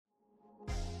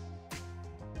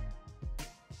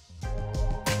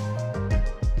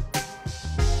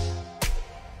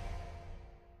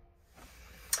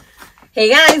Hey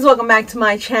guys, welcome back to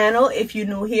my channel. If you're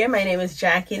new here, my name is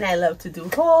Jackie and I love to do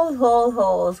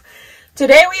hauls.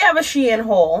 Today we have a SHEIN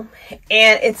haul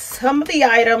and it's some of the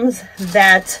items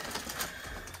that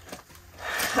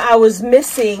I was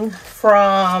missing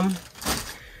from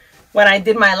when I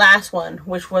did my last one,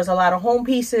 which was a lot of home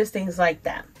pieces, things like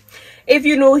that. If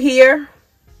you're new here,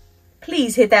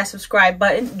 please hit that subscribe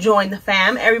button, join the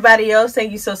fam. Everybody else,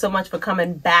 thank you so much for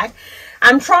coming back.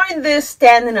 I'm trying this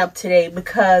standing up today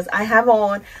because I have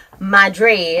on my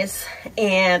dress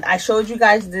and I showed you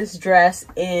guys this dress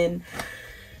in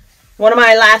one of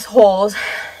my last hauls.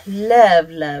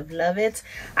 Love it.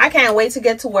 I can't wait to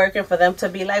get to work and for them to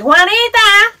be like,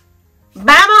 Juanita,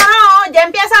 vámonos, ya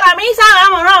empieza la misa,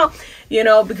 vámonos. You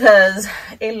know, because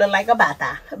it looked like a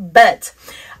bata. But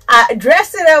I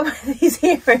dressed it up with these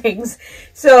earrings,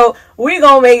 so we're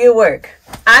gonna make it work.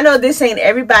 I know this ain't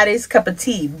everybody's cup of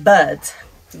tea, but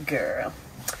girl,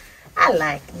 I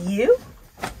like you.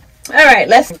 All right,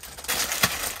 let's.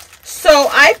 So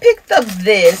I picked up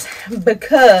this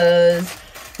because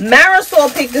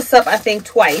Marisol picked this up, I think,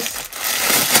 twice,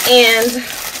 and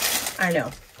I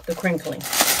know the crinkling.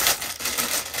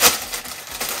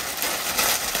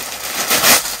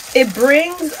 It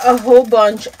brings a whole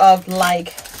bunch of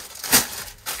like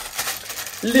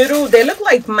little, they look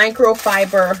like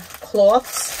microfiber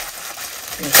cloths.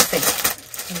 Let's see.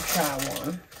 Let me try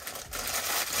one.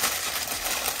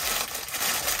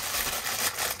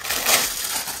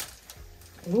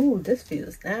 Ooh, this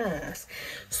feels nice.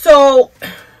 So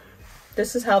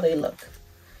this is how they look.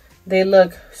 They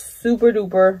look super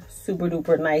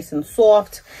duper nice and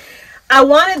soft. I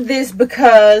wanted this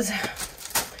because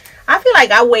I feel like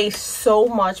I waste so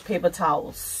much paper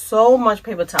towels.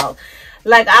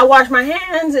 Like, I wash my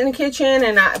hands in the kitchen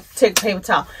and I take paper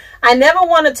towel. I never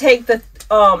want to take the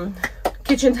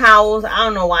kitchen towels. I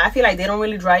don't know why. I feel like they don't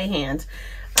really dry your hands.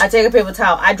 I take a paper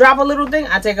towel. I drop a little thing,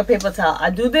 I take a paper towel. I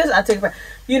do this, I take a,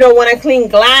 you know, when I clean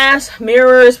glass,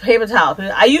 mirrors, paper towel.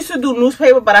 I used to do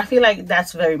newspaper, but I feel like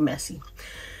that's very messy.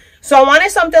 So I wanted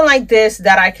something like this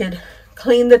that I could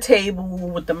clean the table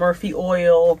with the Murphy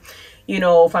oil. You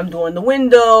know, if I'm doing the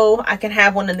window, I can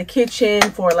have one in the kitchen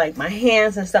for like my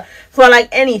hands and stuff, for like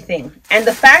anything. And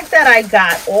the fact that I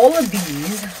got all of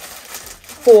these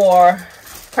for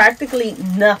practically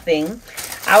nothing,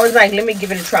 I was like, let me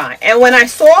give it a try. And when I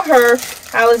saw her,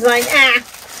 I was like, ah.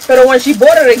 But when she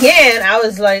bought it again, I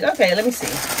was like, okay, let me see.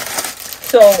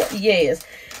 So yes,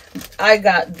 I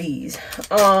got these.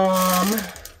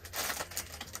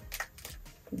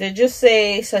 They just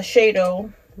say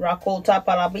Sashado Ruffle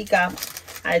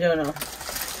Tapalabica. I don't know,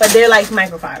 but they're like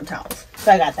microfiber towels,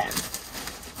 so I got that.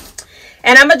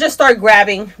 And I'm gonna just start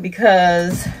grabbing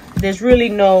because there's really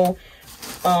no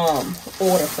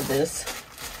order for this.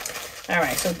 All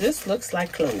right, so this looks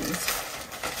like clothes.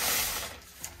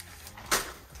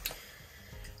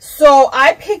 So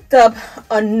I picked up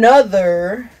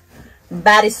another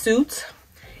bodysuit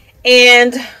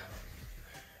and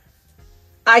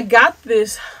I got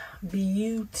this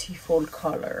beautiful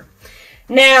color.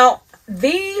 Now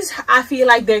these, I feel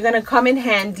like they're gonna come in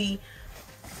handy,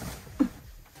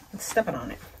 stepping on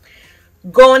it,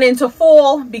 going into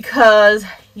fall, because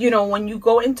you know when you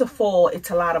go into fall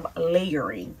it's a lot of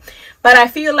layering. But I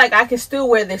feel like I can still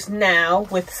wear this now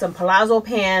with some palazzo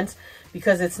pants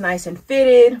because it's nice and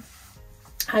fitted.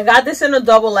 I got this in a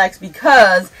XXX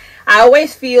because I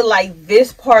always feel like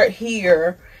this part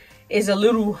here is a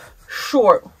little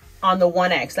short on the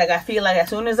 1X. Like, I feel like as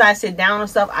soon as I sit down and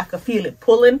stuff, I could feel it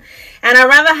pulling, and I'd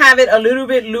rather have it a little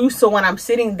bit loose so when I'm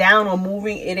sitting down or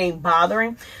moving it ain't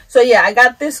bothering. So yeah, I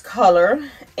got this color,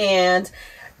 and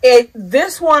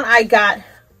this one I got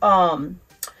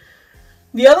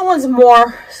the other one's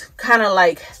more kind of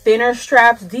like thinner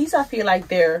straps. These I feel like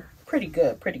they're pretty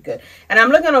good. And I'm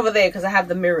looking over there because I have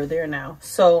the mirror there now.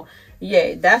 So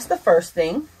yeah, that's the first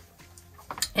thing.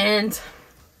 And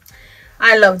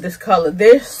I love this color.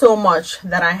 There's so much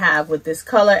that I have with this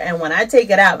color, and when I take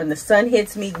it out and the sun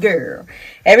hits me, girl,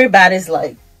 everybody's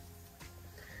like,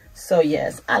 so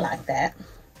yes, I like that.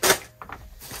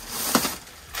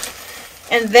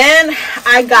 And then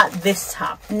I got this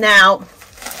top. Now,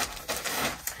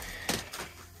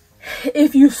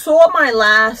 if you saw my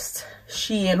last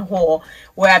SHEIN haul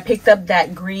where I picked up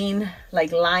that green,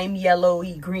 like lime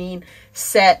yellowy green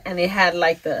set, and it had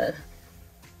like the,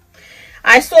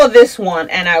 I saw this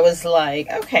one and I was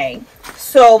like, okay.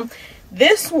 So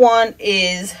this one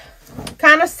is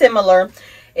kind of similar.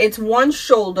 It's one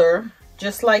shoulder,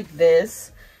 just like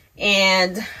this.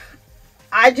 And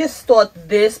I just thought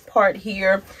this part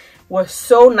here was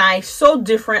so nice, so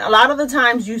different. A lot of the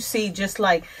times you see just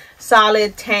like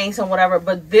solid tanks and whatever,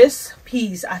 but this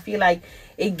piece, I feel like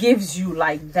it gives you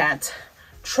like that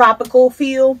tropical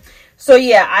feel. So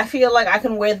yeah, I feel like I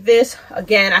can wear this.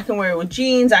 Again, I can wear it with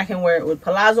jeans, I can wear it with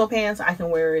palazzo pants, I can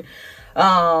wear it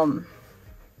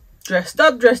dressed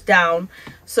up, dressed down.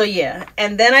 So yeah,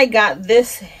 and then I got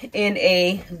this in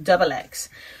a XXL.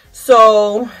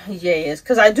 So yes,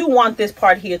 because I do want this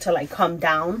part here to like come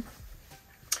down.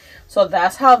 So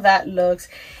that's how that looks.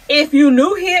 If you're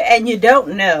new here and you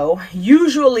don't know,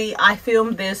 usually I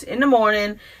film this in the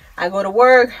morning. I go to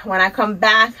work. When I come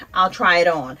back, I'll try it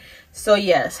on. So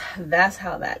yes, that's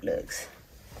how that looks.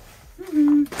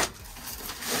 And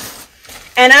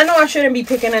I know I shouldn't be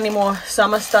picking any more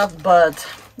summer stuff, but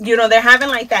you know, they're having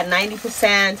like that 90%.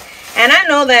 And I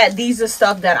know that these are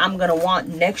stuff that I'm going to want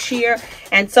next year.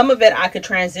 And some of it I could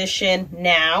transition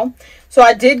now. So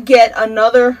I did get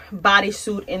another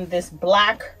bodysuit in this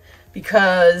black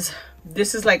because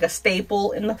this is like a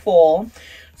staple in the fall.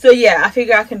 So yeah, I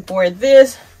figure I can wear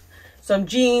this, some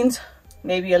jeans,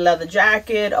 maybe a leather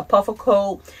jacket, a puffer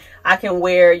coat. I can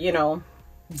wear, you know,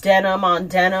 denim on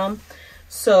denim.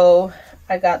 So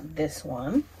I got this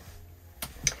one.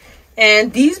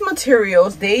 And these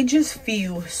materials, they just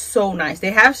feel so nice.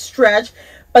 They have stretch,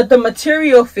 but the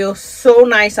material feels so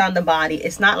nice on the body.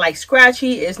 It's not like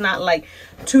scratchy. It's not like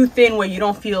too thin where you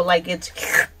don't feel like it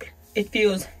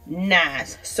feels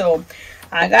nice. So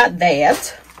I got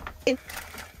that.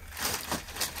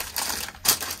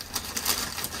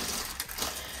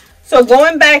 So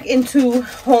going back into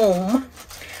home,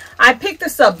 I picked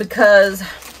this up because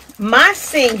my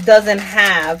sink doesn't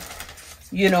have,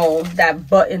 you know, that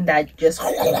button that just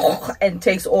and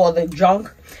takes all the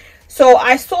junk. So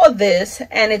I saw this,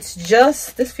 and it's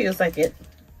just, this feels like it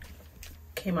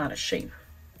came out of shape,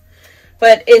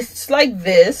 but it's like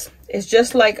this. It's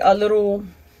just like a little,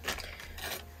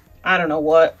 I don't know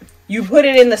what, you put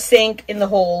it in the sink in the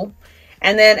hole,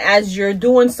 and then as you're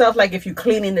doing stuff, like if you're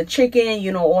cleaning the chicken,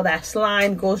 you know, all that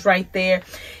slime goes right there.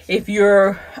 If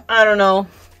you're, I don't know,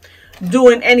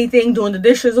 doing anything, doing the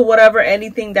dishes or whatever,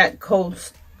 anything that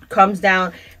comes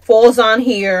down falls on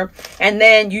here, and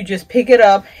then you just pick it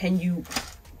up and you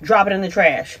drop it in the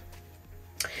trash.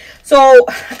 So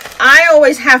I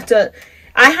always have to,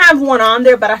 I have one on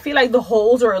there, but I feel like the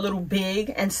holes are a little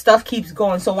big and stuff keeps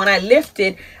going. So when I lift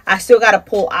it, I still got to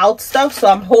pull out stuff. So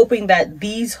I'm hoping that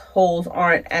these holes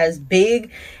aren't as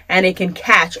big and it can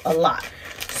catch a lot.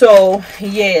 So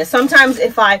yeah, sometimes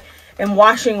if I am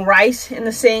washing rice in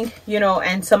the sink, you know,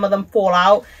 and some of them fall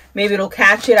out, maybe it'll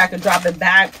catch it. I could drop it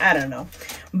back. I don't know.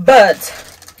 But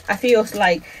I feel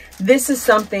like this is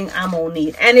something I'm gonna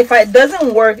need. And if it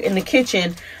doesn't work in the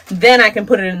kitchen, then I can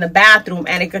put it in the bathroom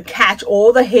and it could catch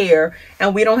all the hair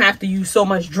and we don't have to use so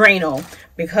much Drano,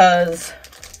 because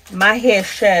my hair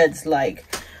sheds like,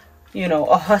 you know,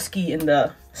 a husky in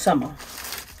the summer.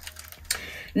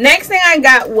 Next thing I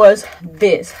got was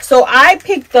this. So I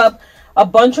picked up a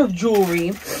bunch of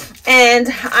jewelry and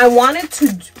I wanted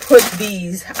to put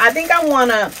these. I think I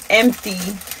want to empty,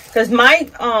 because my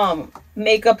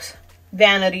makeup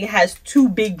vanity has 2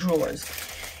 big drawers,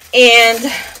 and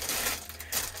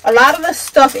a lot of the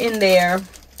stuff in there,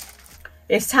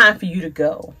 it's time for you to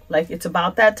go. Like, it's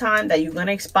about that time that you're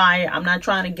gonna expire. I'm not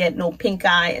trying to get no pink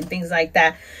eye and things like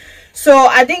that. So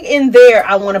I think in there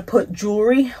I want to put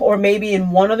jewelry, or maybe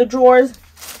in one of the drawers.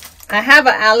 I have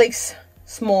an Alex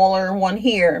smaller one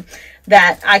here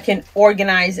that I can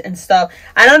organize and stuff.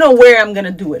 I don't know where I'm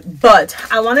gonna do it, but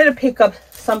I wanted to pick up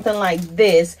something like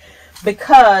this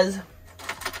because,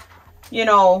 you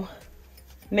know,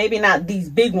 maybe not these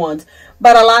big ones,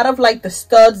 but a lot of like the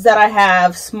studs that I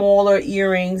have, smaller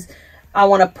earrings, I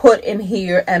want to put in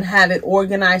here and have it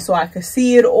organized so I can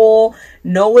see it all,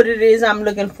 know what it is I'm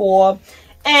looking for.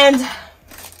 And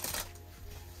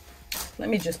let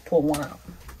me just pull one out.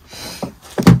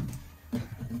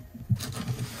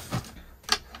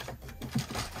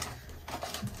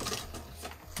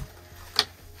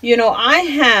 You know, I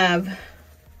have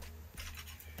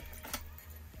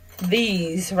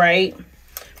these, right?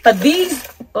 But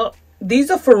these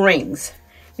are for rings.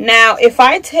 Now, if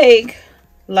I take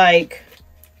like,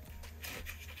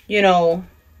 you know,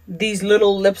 these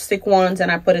little lipstick ones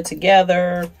and I put it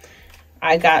together,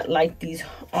 I got like these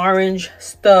orange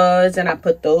studs and I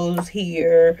put those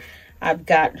here. I've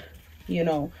got, you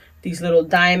know, these little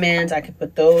diamonds. I can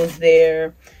put those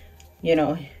there. You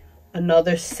know,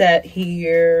 another set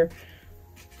here,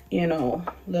 you know,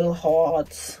 little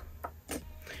hearts.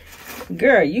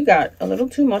 Girl, you got a little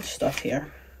too much stuff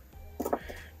here.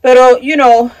 But, you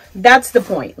know, that's the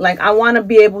point. Like, I want to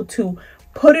be able to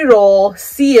put it all,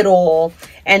 see it all.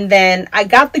 And then I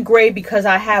got the gray because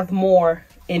I have more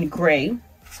in gray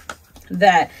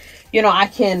that, you know, I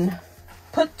can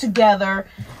put together,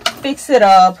 fix it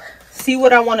up, see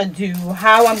what I want to do,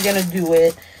 how I'm going to do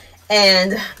it.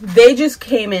 And they just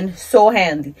came in so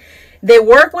handy. They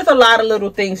work with a lot of little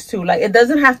things too. Like, it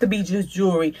doesn't have to be just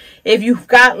jewelry. If you've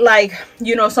got, like,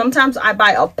 you know, sometimes I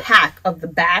buy a pack of the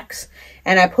backs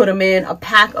and I put them in, a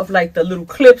pack of like the little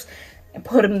clips and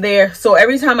put them there. So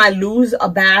every time I lose a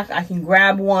back, I can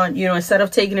grab one, you know, instead of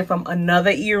taking it from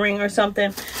another earring or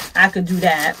something, I could do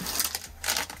that.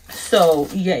 So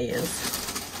yes.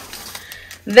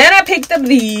 Then I picked up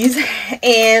these,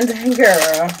 and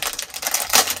girl,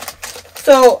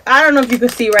 so I don't know if you can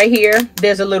see right here,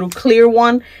 there's a little clear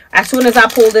one. As soon as I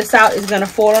pull this out, it's going to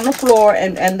fall on the floor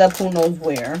and end up who knows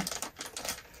where.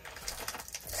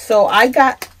 So I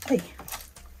got,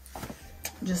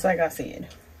 just like I said.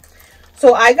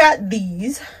 So I got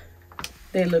these.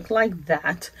 They look like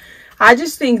that. I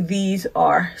just think these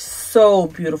are so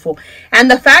beautiful.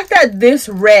 And the fact that this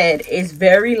red is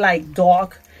very like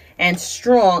dark and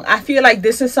strong, I feel like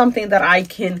this is something that I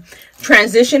can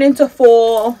transition into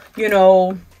fall, you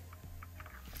know,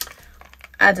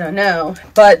 I don't know,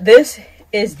 but this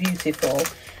is beautiful.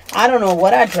 I don't know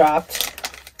what I dropped,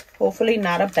 hopefully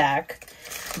not a back,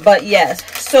 but yes.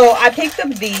 So I picked up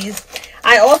these.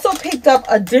 I also picked up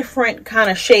a different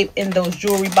kind of shape in those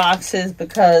jewelry boxes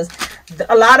because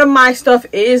a lot of my stuff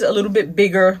is a little bit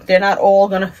bigger. They're not all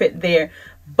gonna fit there,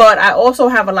 but I also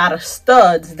have a lot of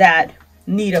studs that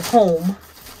need a home.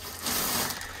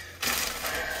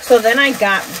 So then I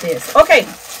got this. Okay,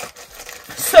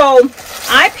 so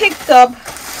I picked up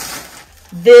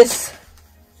this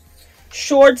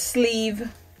short sleeve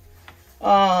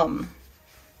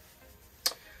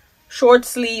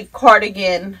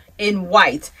cardigan in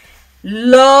white.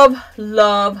 Love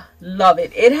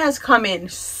it. It has come in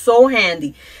so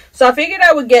handy. So I figured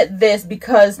I would get this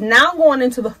because now going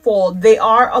into the fall, there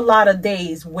are a lot of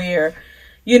days where,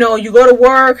 you know, you go to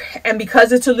work and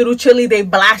because it's a little chilly, they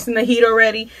blasting the heat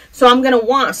already. So I'm going to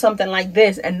want something like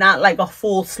this and not like a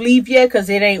full sleeve yet because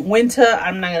it ain't winter.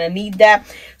 I'm not going to need that.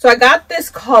 So I got this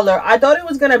color. I thought it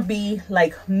was going to be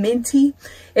like minty.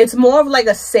 It's more of like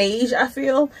a sage, I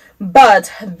feel.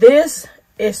 But this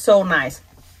is so nice.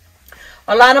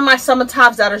 A lot of my summer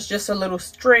tops that is just a little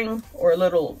string or a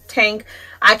little tank,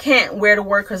 I can't wear to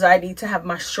work because I need to have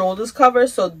my shoulders covered.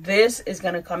 So this is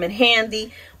going to come in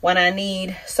handy when I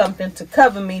need something to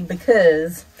cover me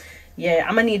because, yeah,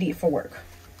 I'm going to need it for work.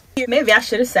 Maybe I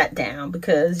should have sat down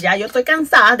because ya yo estoy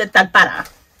cansada de estar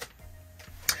parada.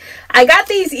 I got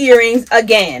these earrings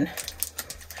again.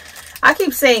 I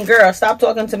keep saying, girl, stop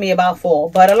talking to me about fall.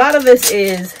 But a lot of this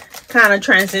is kind of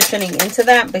transitioning into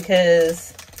that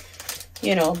because,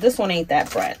 you know, this one ain't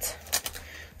that bright.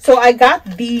 So I got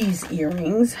these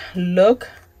earrings. Look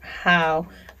how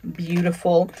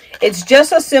beautiful. It's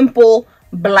just a simple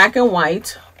black and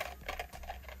white.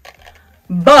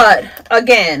 But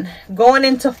again, going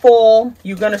into fall,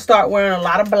 you're going to start wearing a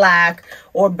lot of black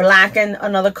or black and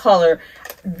another color.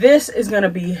 This is going to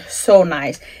be so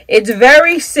nice. It's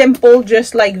very simple,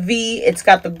 just like V. It's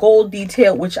got the gold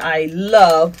detail, which I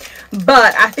love.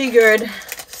 But I figured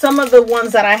some of the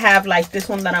ones that I have, like this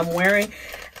one that I'm wearing,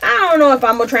 I don't know if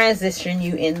I'm going to transition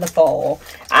you in the fall.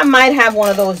 I might have one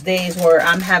of those days where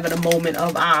I'm having a moment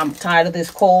of, I'm tired of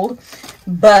this cold.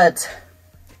 But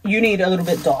you need a little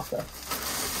bit darker.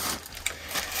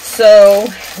 So,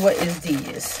 what is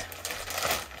these?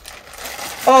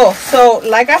 Oh, so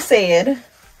like I said,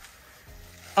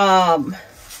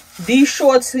 these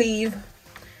short sleeve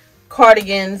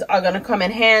cardigans are going to come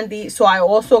in handy. So I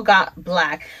also got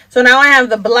black. So now I have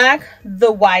the black,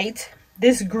 the white,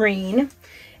 this green.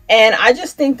 And I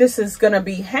just think this is going to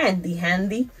be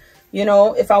handy. You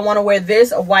know, if I want to wear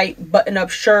this, a white button-up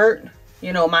shirt,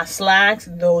 you know, my slacks,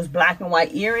 those black and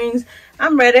white earrings,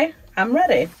 I'm ready. I'm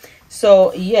ready.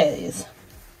 So, yes.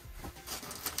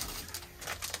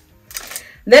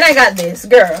 Then I got this,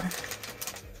 girl.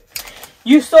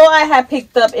 You saw I had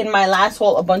picked up in my last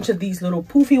haul a bunch of these little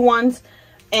poofy ones.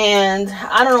 And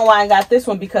I don't know why I got this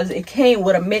one because it came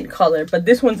with a mint color. But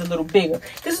this one's a little bigger.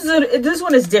 This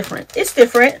one is different. It's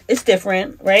different. It's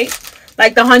different, right?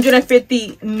 Like the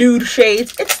 150 nude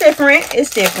shades. It's different. It's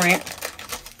different.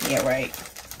 Yeah, right.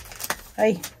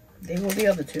 Hey, there will be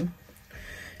other two.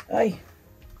 Hey.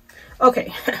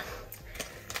 Okay,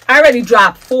 I already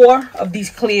dropped 4 of these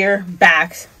clear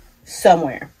backs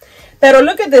somewhere. But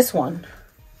look at this one.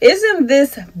 Isn't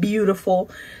this beautiful?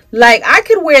 Like, I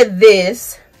could wear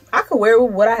this. I could wear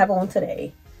what I have on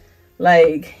today.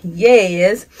 Like,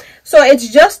 yes. So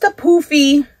it's just a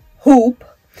poofy hoop.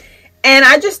 And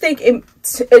I just think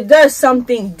it does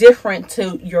something different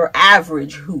to your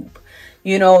average hoop.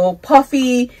 You know,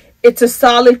 puffy, it's a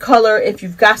solid color. If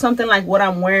you've got something like what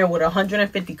I'm wearing with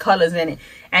 150 colors in it,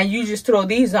 and you just throw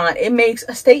these on, it makes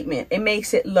a statement. It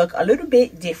makes it look a little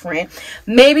bit different.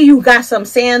 Maybe you got some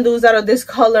sandals that are this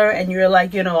color and you're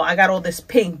like, you know, I got all this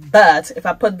pink, but if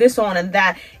I put this on and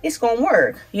that, it's gonna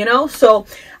work, you know? So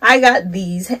I got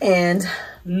these, and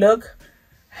look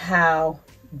how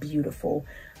beautiful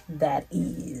that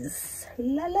is.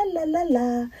 La la la la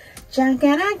la.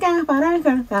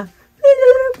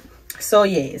 So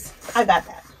yes, I got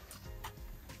that.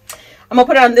 I'm gonna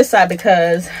put it on this side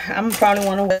because I'm probably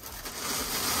want to wear.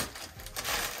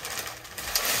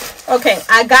 Okay,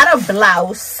 I got a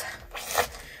blouse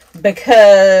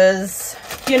because,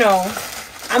 you know,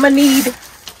 I'm gonna need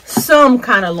some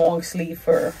kind of long sleeve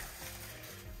for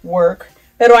work.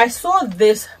 But I saw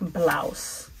this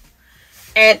blouse,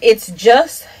 and it's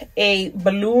just a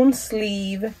balloon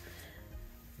sleeve,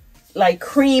 like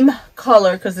cream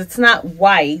color, because it's not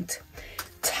white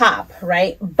top,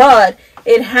 right? But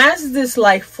it has this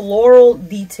like floral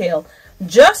detail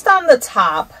just on the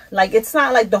top. Like, it's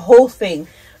not like the whole thing,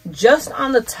 just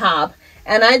on the top.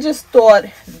 And I just thought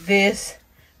this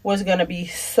was gonna be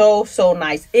so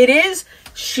nice. It is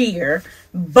sheer,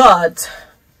 but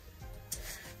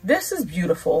this is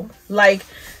beautiful. Like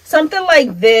something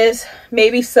like this,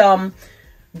 maybe some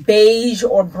beige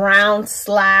or brown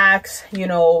slacks, you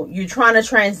know, you're trying to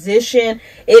transition.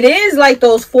 It is like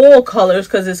those fall colors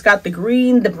because it's got the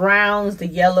green, the browns, the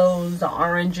yellows, the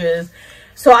oranges.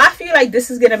 So I feel like this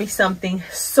is going to be something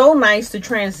so nice to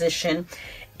transition.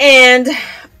 And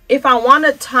if I want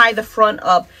to tie the front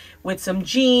up with some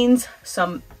jeans,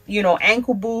 some, you know,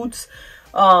 ankle boots,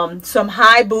 some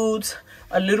high boots,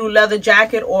 a little leather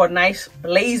jacket, or a nice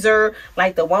blazer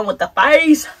like the one with the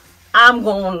face, I'm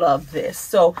gonna love this.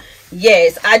 So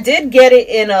yes, I did get it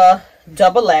in a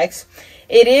XXL.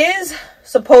 It is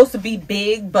supposed to be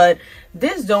big, but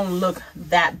this don't look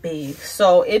that big,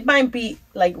 so it might be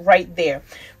like right there.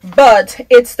 But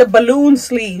it's the balloon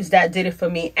sleeves that did it for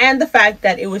me, and the fact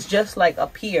that it was just like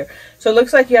up here. So it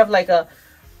looks like you have like a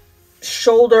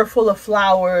shoulder full of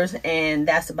flowers, and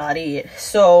that's about it.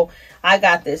 So I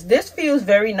got this. This feels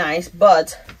very nice,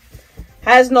 but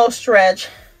has no stretch.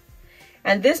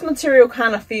 And this material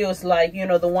kind of feels like, you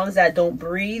know, the ones that don't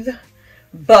breathe.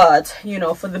 But, you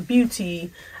know, for the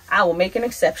beauty, I will make an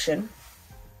exception.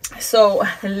 So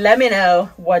let me know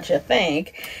what you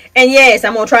think. And yes,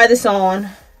 I'm going to try this on,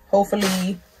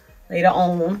 hopefully later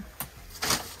on.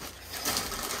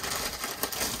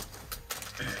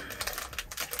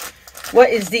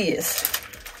 What is this?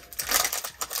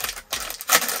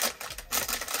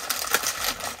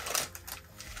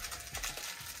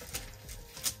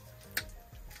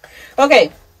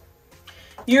 Okay,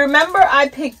 you remember I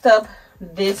picked up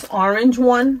this orange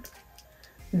one?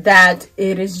 That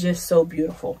it is just so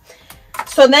beautiful.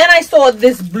 So then I saw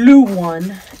this blue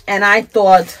one, and I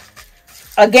thought,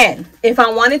 again, if I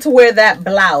wanted to wear that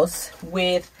blouse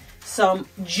with some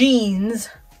jeans,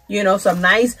 you know, some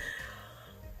nice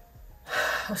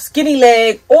skinny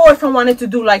leg, or if I wanted to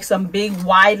do like some big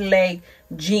wide leg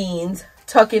jeans,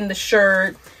 tuck in the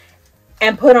shirt,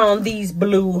 and put on these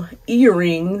blue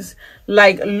earrings,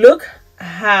 like, look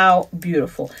how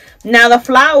beautiful. Now the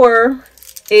flower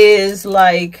is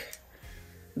like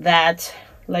that,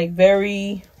 like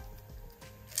very,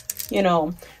 you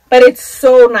know, but it's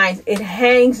so nice. It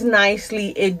hangs nicely.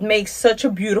 It makes such a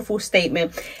beautiful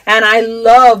statement, and I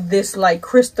love this like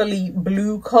crystally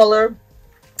blue color.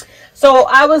 So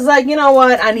I was like, you know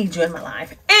what, I need you in my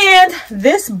life. And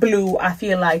this blue, I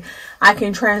feel like I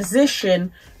can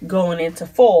transition going into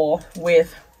fall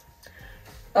with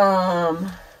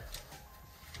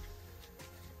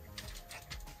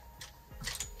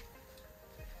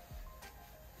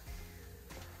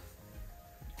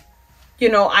you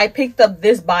know, I picked up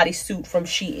this bodysuit from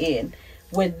SHEIN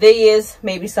with this,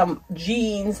 maybe some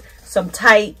jeans, some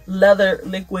tight leather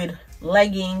liquid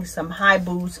leggings, some high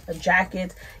boots, a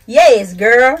jacket. Yes,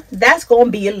 girl, that's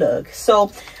gonna be a look.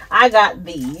 So I got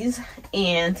these,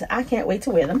 and I can't wait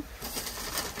to wear them.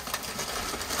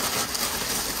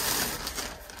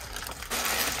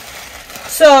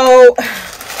 So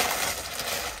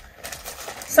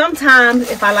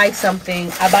sometimes if I like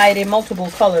something, I buy it in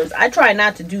multiple colors. I try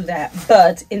not to do that,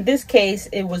 but in this case,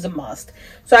 it was a must.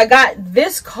 So I got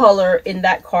this color in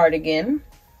that cardigan,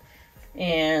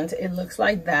 and it looks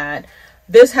like that.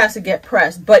 This has to get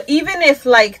pressed, but even if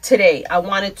like today I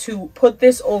wanted to put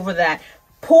this over that,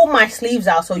 pull my sleeves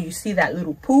out so you see that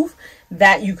little poof,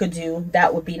 that you could do,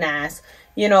 that would be nice,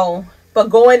 you know. But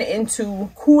going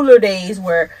into cooler days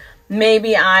where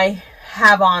maybe I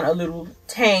have on a little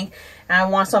tank and I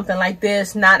want something like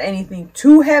this, not anything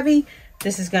too heavy,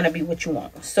 this is gonna be what you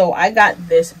want. So I got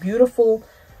this beautiful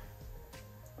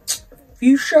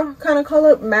fuchsia kind of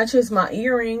color, matches my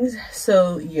earrings.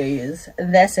 So yes,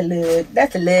 that's a look.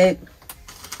 That's a look.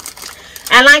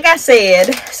 And like I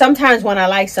said, sometimes when I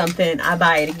like something, I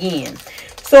buy it again.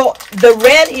 So the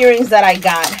red earrings that I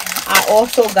got, I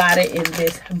also got it in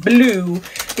this blue,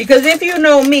 because if you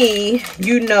know me,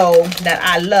 you know that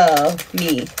I love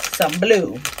me some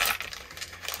blue.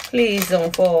 Please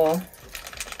don't fall.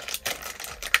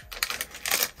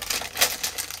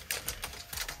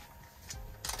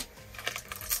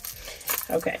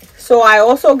 Okay, so I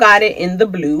also got it in the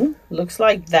blue. Looks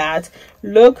like that.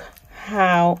 Look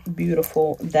how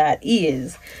beautiful that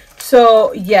is.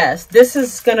 So yes, this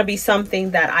is gonna be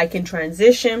something that I can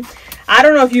transition. I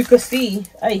don't know if you could see.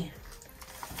 Ay.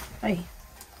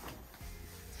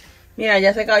 Mira,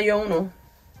 ya se cayó uno.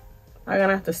 I'm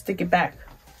gonna have to stick it back.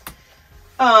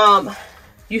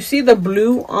 You see the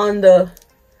blue on the,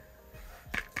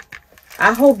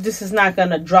 I hope this is not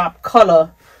gonna drop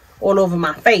color all over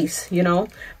my face, you know,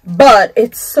 but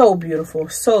it's so beautiful.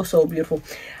 So beautiful.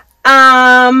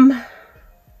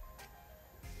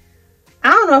 I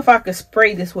don't know if I could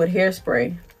spray this with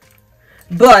hairspray,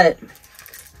 but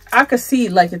I could see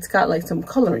like it's got like some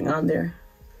coloring on there,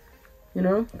 you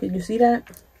know. Can you see that?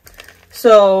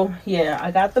 So yeah,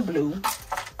 I got the blue,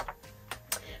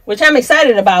 which I'm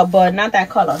excited about, but not that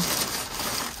color.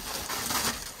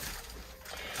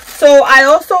 So I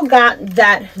also got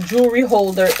that jewelry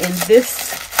holder in this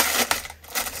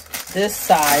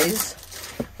size,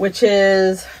 which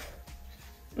is,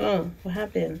 oh, what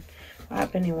happened? What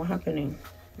happening?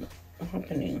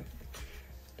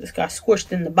 This got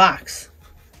squished in the box.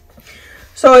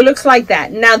 So it looks like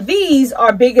that. Now these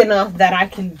are big enough that I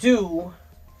can do,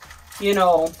 you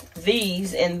know,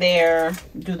 these in there,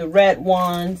 do the red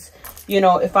ones. You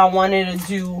know, if I wanted to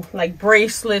do like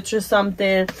bracelets or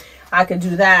something, I could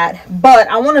do that. But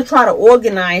I want to try to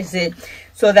organize it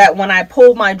so that when I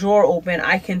pull my drawer open,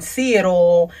 I can see it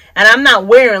all. And I'm not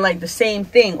wearing like the same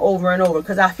thing over and over,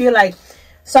 because I feel like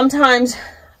sometimes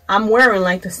I'm wearing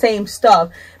like the same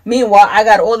stuff. Meanwhile, I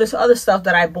got all this other stuff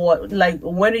that I bought. Like,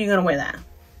 when are you gonna wear that?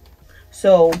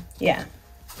 So yeah.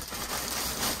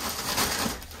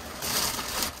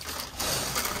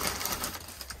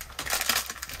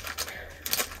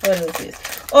 What is this?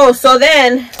 Oh, so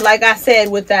then, like I said,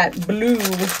 with that blue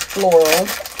floral,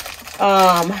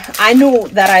 I knew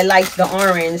that I liked the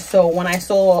orange. So when I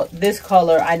saw this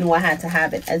color, I knew I had to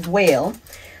have it as well.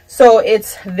 So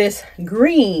it's this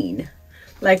green,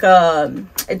 like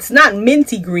it's not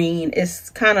minty green. It's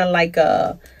kind of like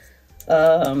a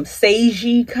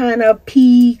sagey kind of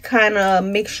pea kind of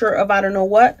mixture of I don't know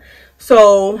what.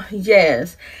 So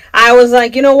yes, I was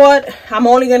like, you know what, I'm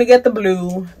only gonna get the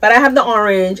blue, but I have the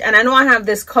orange, and I know I have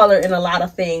this color in a lot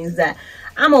of things that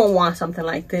I'm gonna want something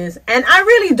like this. And I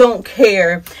really don't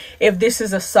care if this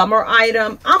is a summer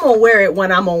item. I'm gonna wear it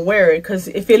when I'm gonna wear it, because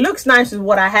if it looks nice with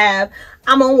what I have,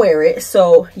 I'm gonna wear it.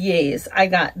 So yes, I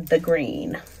got the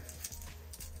green.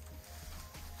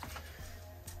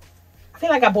 I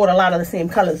feel like I bought a lot of the same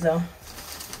colors though.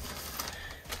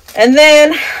 And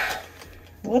then,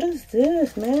 what is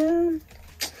this, man?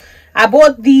 I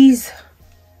bought these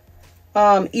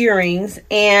earrings,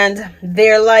 and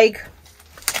they're like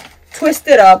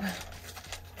twisted up.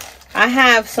 I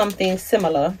have something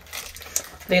similar.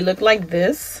 They look like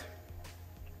this.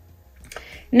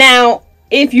 Now,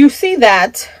 if you see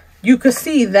that, you could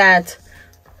see that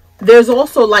there's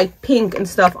also like pink and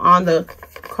stuff on the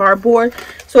cardboard.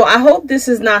 So I hope this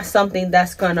is not something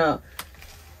that's gonna,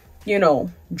 you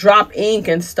know, drop ink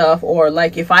and stuff, or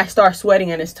like if I start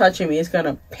sweating and it's touching me, it's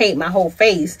gonna paint my whole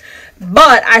face.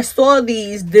 But I saw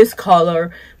this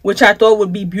color, which I thought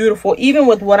would be beautiful even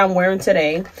with what I'm wearing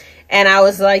today, and I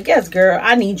was like, yes girl,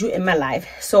 I need you in my life.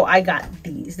 So I got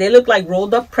these. They look like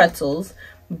rolled up pretzels,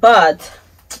 but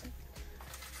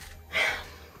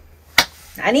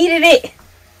I needed it.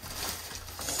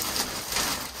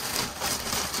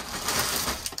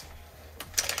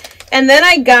 And then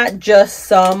I got just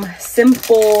some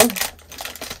simple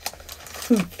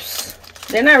hoops.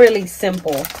 They're not really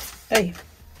simple. Hey,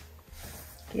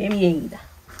 give me a.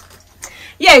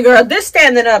 Yeah, girl, this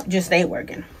standing up just ain't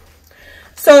working.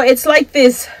 So it's like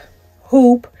this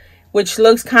hoop, which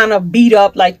looks kind of beat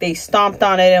up, like they stomped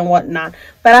on it and whatnot.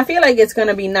 But I feel like it's going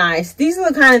to be nice. These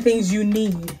are the kind of things you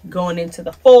need going into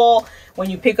the fall. When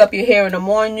you pick up your hair in the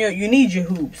morning, you need your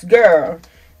hoops. Girl,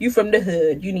 you from the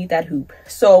hood, you need that hoop.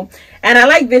 So, and I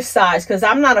like this size because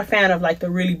I'm not a fan of like the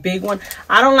really big one.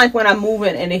 I don't like when I move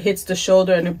it and it hits the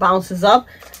shoulder and it bounces up.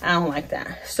 I don't like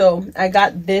that. So I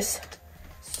got this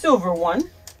silver one,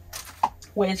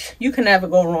 which you can never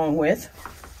go wrong with.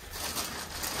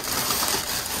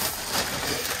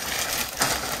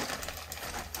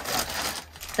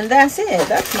 And that's it.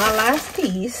 That's my last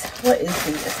piece. What is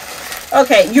this?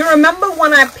 Okay, you remember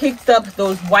when I picked up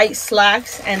those white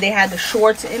slacks and they had the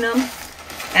shorts in them?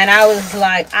 And I was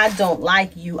like, I don't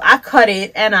like you. I cut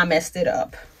it and I messed it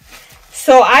up.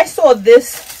 So I saw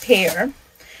this pair,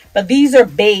 but these are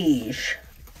beige.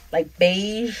 Like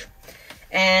beige.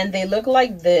 And they look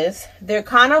like this. They're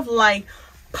kind of like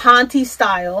Ponte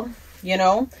style, you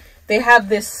know. They have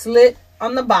this slit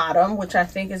on the bottom, which I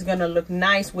think is going to look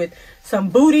nice with some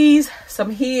booties, some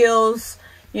heels,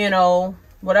 you know,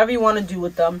 whatever you want to do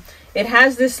with them. It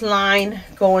has this line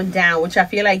going down, which I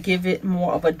feel like give it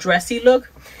more of a dressy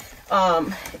look.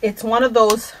 It's one of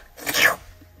those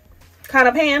kind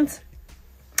of pants.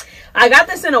 I got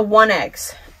this in a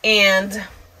 1X, and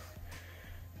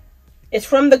it's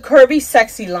from the Curvy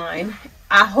Sexy line.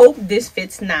 I hope this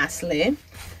fits nicely,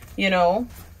 you know.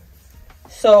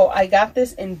 So I got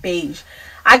this in beige.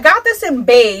 I got this in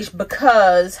beige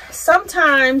because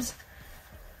sometimes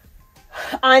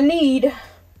I need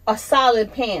a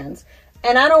solid pants.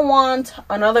 And I don't want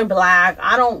another black.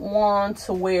 I don't want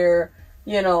to wear,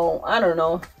 you know, I don't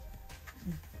know,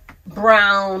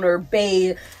 brown or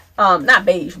beige. Not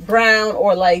beige, brown,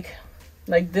 or like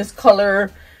this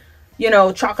color, you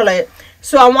know, chocolate.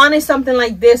 So I wanted something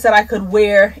like this that I could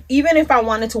wear, even if I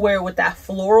wanted to wear it with that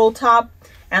floral top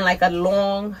and like a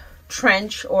long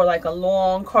trench or like a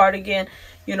long cardigan,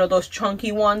 you know, those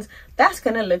chunky ones. That's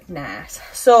gonna look nice.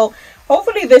 So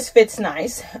hopefully this fits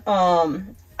nice.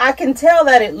 I can tell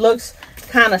that it looks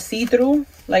kind of see-through,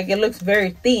 like it looks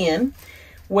very thin,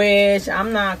 which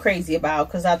I'm not crazy about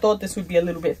because I thought this would be a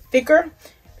little bit thicker,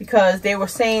 because they were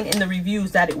saying in the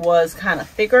reviews that it was kind of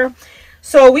thicker.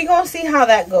 So we're gonna see how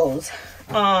that goes.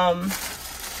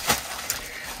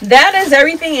 That is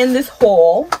everything in this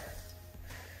haul.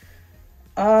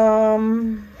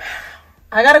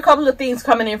 I got a couple of things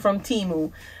coming in from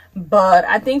Temu, but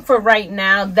I think for right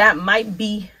now that might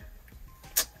be,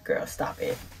 girl, stop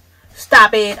it.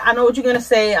 Stop it. I know what you're gonna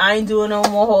say. I ain't doing no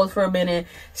more hauls for a minute.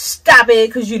 Stop it,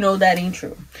 because you know that ain't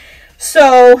true.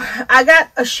 So I got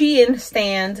a SHEIN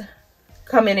stand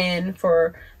coming in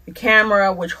for the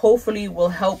camera, which hopefully will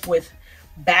help with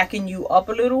backing you up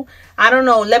a little. I don't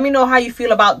know. Let me know how you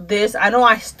feel about this. I know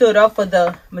I stood up for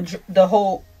the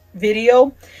whole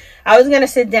video. I was gonna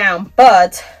sit down,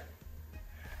 but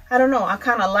I don't know. I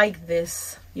kind of like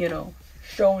this, you know,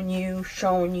 showing you,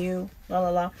 la la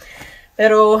la.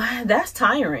 Pero that's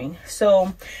tiring.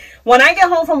 So when I get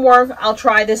home from work, I'll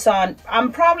try this on.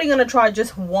 I'm probably gonna try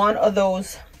just one of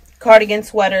those cardigan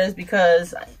sweaters,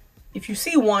 because if you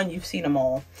see one, you've seen them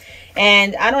all.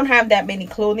 And I don't have that many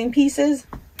clothing pieces,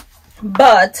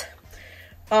 but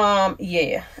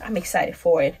yeah, I'm excited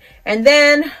for it. And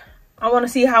then I want to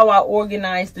see how I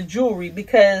organize the jewelry,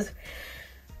 because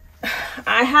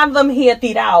I have them here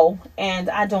tirado and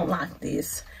I don't like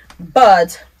this.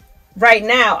 But right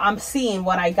now I'm seeing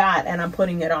what I got and I'm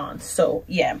putting it on. So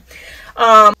yeah,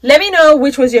 let me know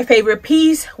which was your favorite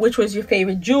piece, which was your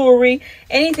favorite jewelry,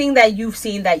 anything that you've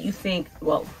seen that you think,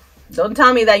 well, don't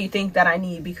tell me that you think that I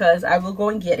need, because I will go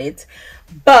and get it.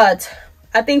 But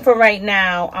I think for right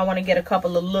now, I want to get a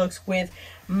couple of looks with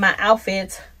my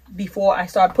outfits before I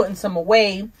start putting some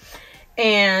away.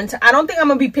 And I don't think I'm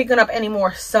gonna be picking up any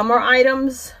more summer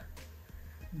items,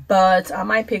 but I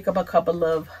might pick up a couple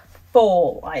of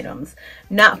fall items.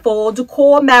 Not fall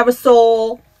decor,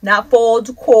 Marisol, not fall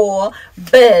decor,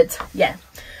 but yeah.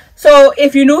 So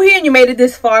if you're new here and you made it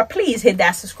this far, please hit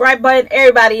that subscribe button.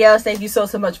 Everybody else, thank you so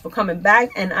much for coming back,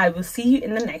 and I will see you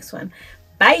in the next one.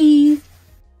 Bye.